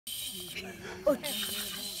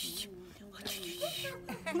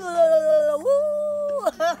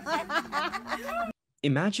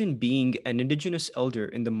Imagine being an indigenous elder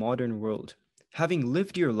in the modern world, having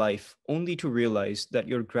lived your life only to realize that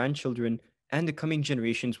your grandchildren and the coming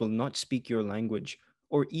generations will not speak your language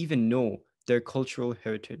or even know their cultural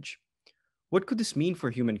heritage. What could this mean for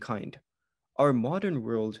humankind? Our modern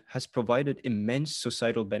world has provided immense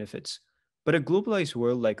societal benefits, but a globalized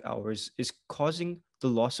world like ours is causing the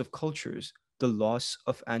loss of cultures, the loss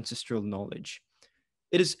of ancestral knowledge.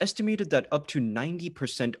 It is estimated that up to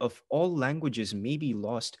 90% of all languages may be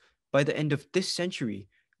lost by the end of this century,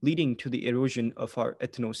 leading to the erosion of our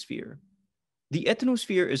ethnosphere. The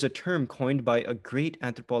ethnosphere is a term coined by a great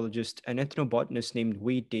anthropologist and ethnobotanist named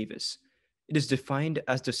Wade Davis. It is defined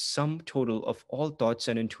as the sum total of all thoughts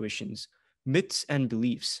and intuitions, myths and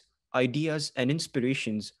beliefs, ideas and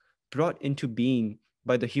inspirations brought into being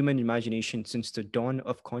by the human imagination since the dawn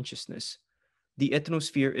of consciousness. The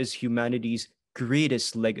ethnosphere is humanity's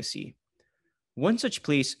greatest legacy. One such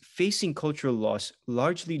place facing cultural loss,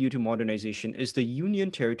 largely due to modernization, is the Union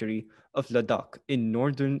Territory of Ladakh in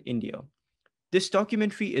northern India. This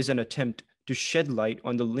documentary is an attempt to shed light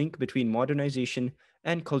on the link between modernization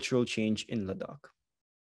and cultural change in Ladakh.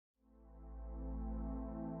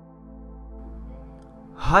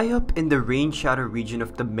 High up in the rain-shadow region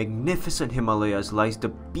of the magnificent Himalayas lies the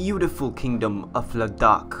beautiful kingdom of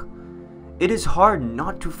Ladakh. It is hard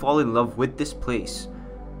not to fall in love with this place.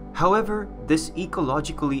 However, this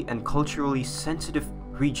ecologically and culturally sensitive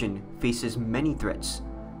region faces many threats.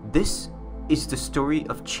 This is the story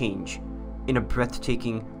of change in a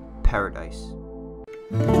breathtaking paradise.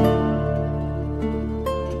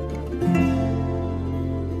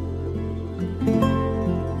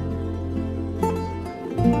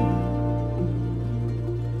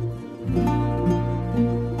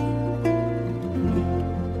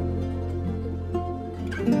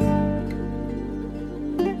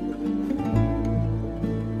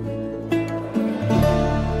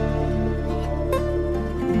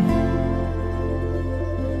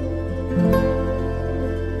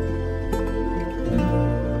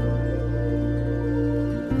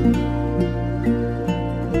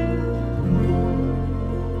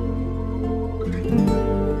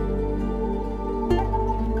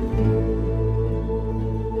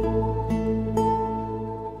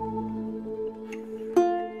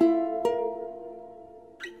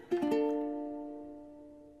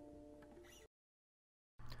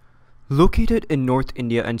 Located in North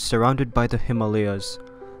India and surrounded by the Himalayas,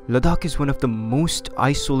 Ladakh is one of the most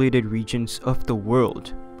isolated regions of the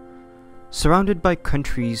world. Surrounded by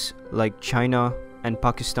countries like China and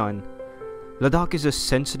Pakistan, Ladakh is a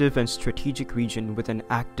sensitive and strategic region with an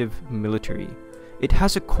active military. It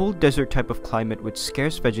has a cold desert type of climate with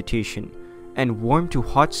scarce vegetation and warm to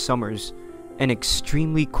hot summers and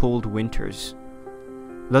extremely cold winters.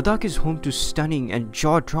 Ladakh is home to stunning and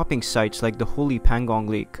jaw-dropping sights like the holy Pangong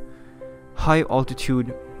Lake,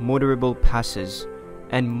 high-altitude motorable passes,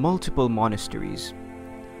 and multiple monasteries.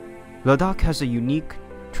 Ladakh has a unique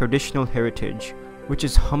traditional heritage which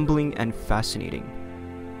is humbling and fascinating.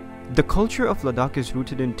 The culture of Ladakh is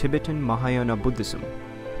rooted in Tibetan Mahayana Buddhism.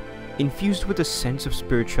 Infused with a sense of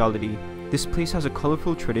spirituality, this place has a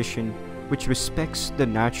colorful tradition which respects the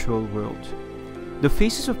natural world. The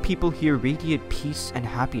faces of people here radiate peace and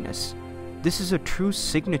happiness. This is a true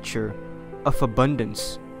signature of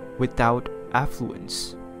abundance without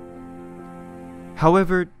affluence.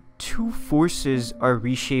 However, two forces are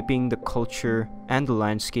reshaping the culture and the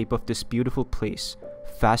landscape of this beautiful place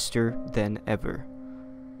faster than ever: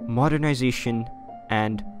 modernization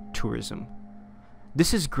and tourism.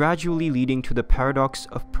 This is gradually leading to the paradox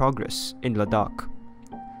of progress in Ladakh.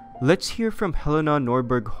 Let's hear from Helena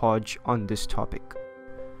Norberg Hodge on this topic.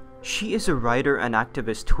 She is a writer and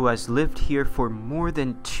activist who has lived here for more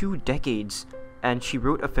than 2 decades, and she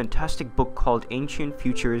wrote a fantastic book called Ancient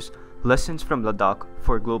Futures: Lessons from Ladakh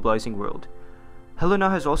for a Globalizing World. Helena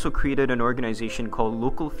has also created an organization called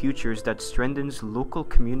Local Futures that strengthens local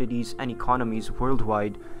communities and economies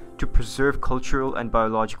worldwide to preserve cultural and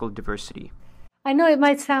biological diversity. I know it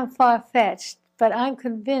might sound far-fetched, but I'm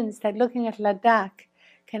convinced that looking at Ladakh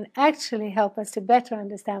can actually help us to better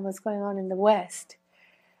understand what's going on in the West.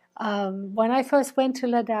 When I first went to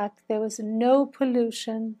Ladakh, there was no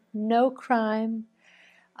pollution, no crime,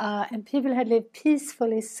 and people had lived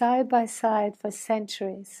peacefully side by side for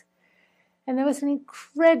centuries. And there was an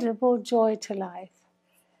incredible joy to life.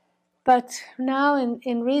 But now,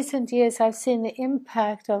 in recent years, I've seen the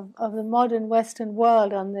impact of the modern Western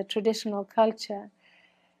world on the traditional culture.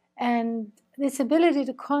 And this ability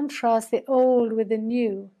to contrast the old with the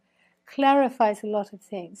new clarifies a lot of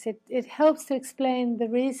things. It helps to explain the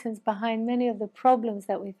reasons behind many of the problems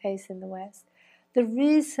that we face in the West, the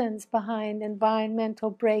reasons behind environmental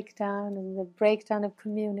breakdown and the breakdown of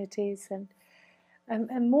communities,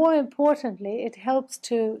 and more importantly, it helps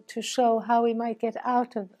to show how we might get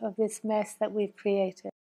out of this mess that we've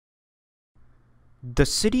created. The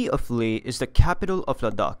city of Leh is the capital of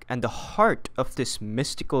Ladakh and the heart of this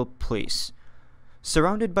mystical place.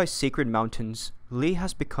 Surrounded by sacred mountains, Leh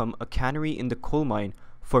has become a canary in the coal mine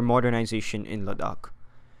for modernization in Ladakh.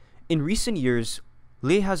 In recent years,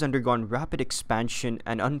 Leh has undergone rapid expansion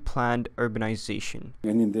and unplanned urbanization.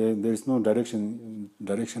 And there is no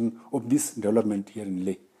direction of this development here in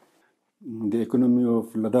Leh. The economy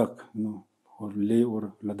of Ladakh, or Leh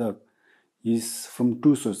or Ladakh, is from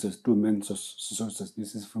two sources, two main sources.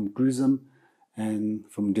 This is from tourism and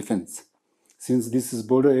from defense. Since this is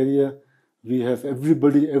border area, we have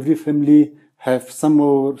everybody, every family have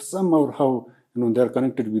somehow they are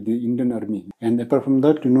connected with the Indian Army. And apart from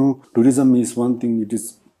that, tourism is one thing. It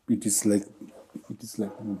is like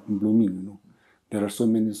blooming. There are so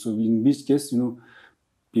many. So in which case,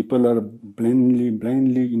 people are blindly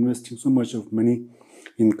investing so much of money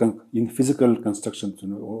in physical constructions,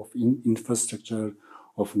 of infrastructure,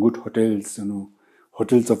 of good hotels,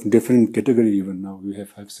 hotels of different category. Even now we have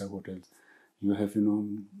 5-star hotels. You have,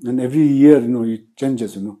 and every year, it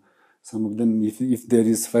changes. Some of them, if there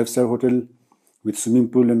is 5-star hotel with swimming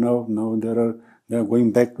pool, and now they are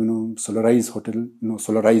going back, solarized hotel,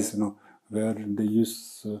 where they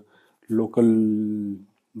use local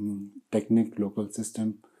technique, local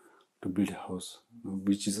system to build a house,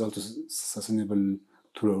 which is also sustainable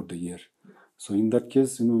throughout the year. So in that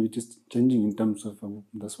case, it is changing in terms of,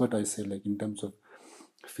 that's what I say, like in terms of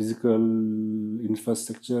physical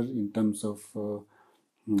infrastructure, in terms of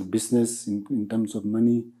business, in terms of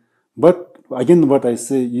money. But again, what I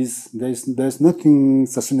say is there's nothing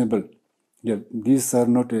sustainable. Yeah, these are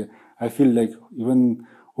not I feel like even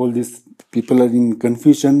all these people are in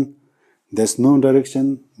confusion. There's no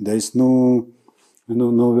direction. There is no,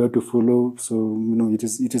 nowhere to follow. So it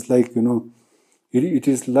is like it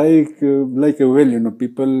is like a well,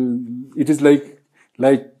 people. It is like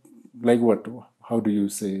what? How do you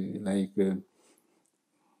say,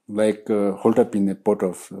 hold up in a pot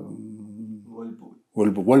of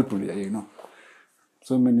whirlpool, yeah,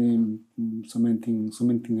 so many things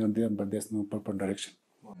are there, but there's no proper direction.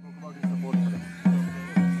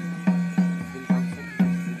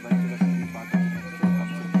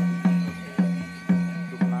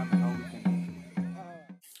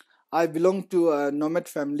 I belong to a nomad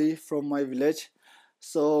family from my village.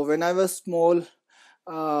 So when I was small,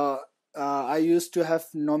 uh, I used to have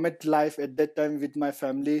nomad life at that time with my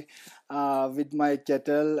family, with my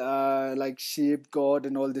cattle, like sheep, goat,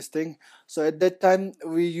 and all this thing. So at that time,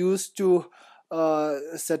 we used to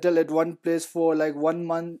settle at one place for like 1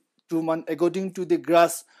 month, 2 months, according to the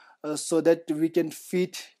grass, so that we can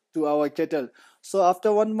feed to our cattle. So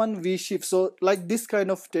after 1 month, we shift. So like this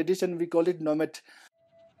kind of tradition, we call it nomad.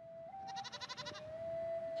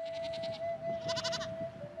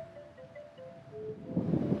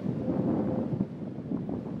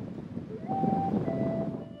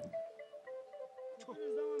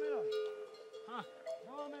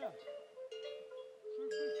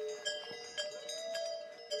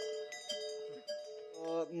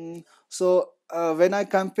 When I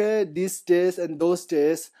compare these days and those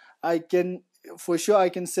days, I can for sure I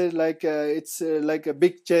can say like it's like a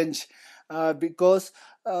big change, because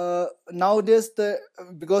nowadays the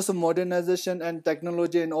because of modernization and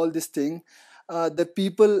technology and all this thing, the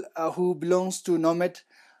people who belongs to nomad,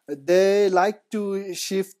 they like to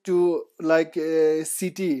shift to like a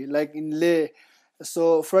city like in Leh.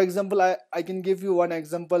 So for example, I can give you one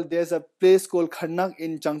example. There's a place called Kharnak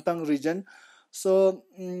in Changtang region. So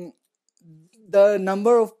the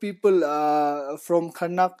number of people from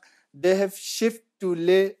Kharnak, they have shift to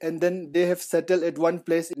Leh, and then they have settled at one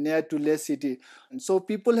place near to Leh city. And so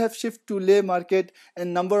people have shift to Leh market,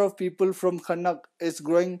 and number of people from Kharnak is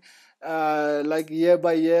growing like year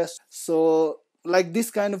by year. So like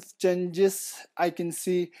this kind of changes I can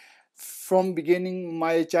see from beginning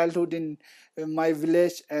my childhood in my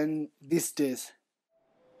village and these days.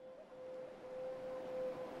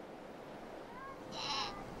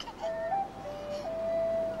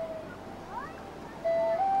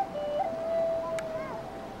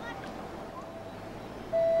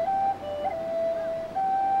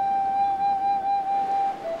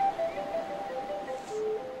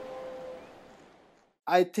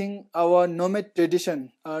 I think our nomad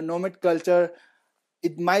tradition, nomad culture,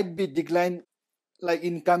 it might be declined like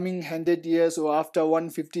in coming 100 years or after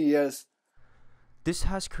 150 years. This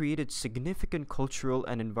has created significant cultural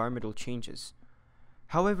and environmental changes.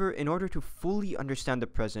 However, in order to fully understand the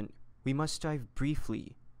present, we must dive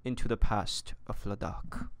briefly into the past of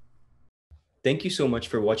Ladakh. Thank you so much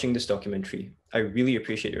for watching this documentary. I really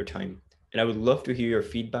appreciate your time, and I would love to hear your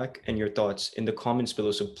feedback and your thoughts in the comments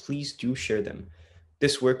below, so please do share them.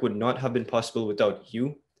 This work would not have been possible without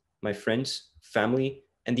you, my friends, family,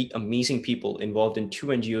 and the amazing people involved in two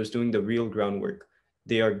NGOs doing the real groundwork.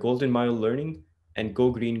 They are Golden Mile Learning and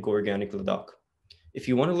Go Green, Go Organic Ladakh. If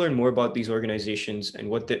you want to learn more about these organizations and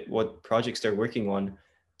what projects they're working on,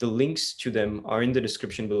 the links to them are in the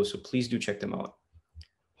description below, so please do check them out.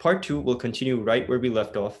 Part 2 will continue right where we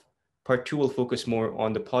left off. Part 2 will focus more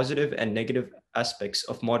on the positive and negative aspects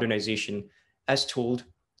of modernization as told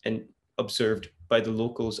and observed by the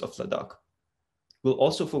locals of Ladakh. We'll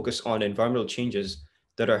also focus on environmental changes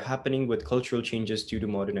that are happening with cultural changes due to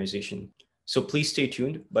modernization. So please stay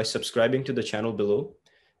tuned by subscribing to the channel below,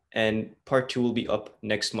 and part 2 will be up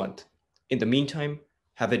next month. In the meantime,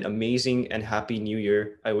 have an amazing and happy new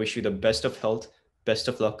year. I wish you the best of health, best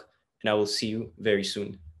of luck, and I will see you very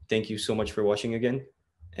soon. Thank you so much for watching again,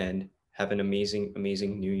 and have an amazing,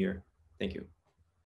 amazing new year. Thank you.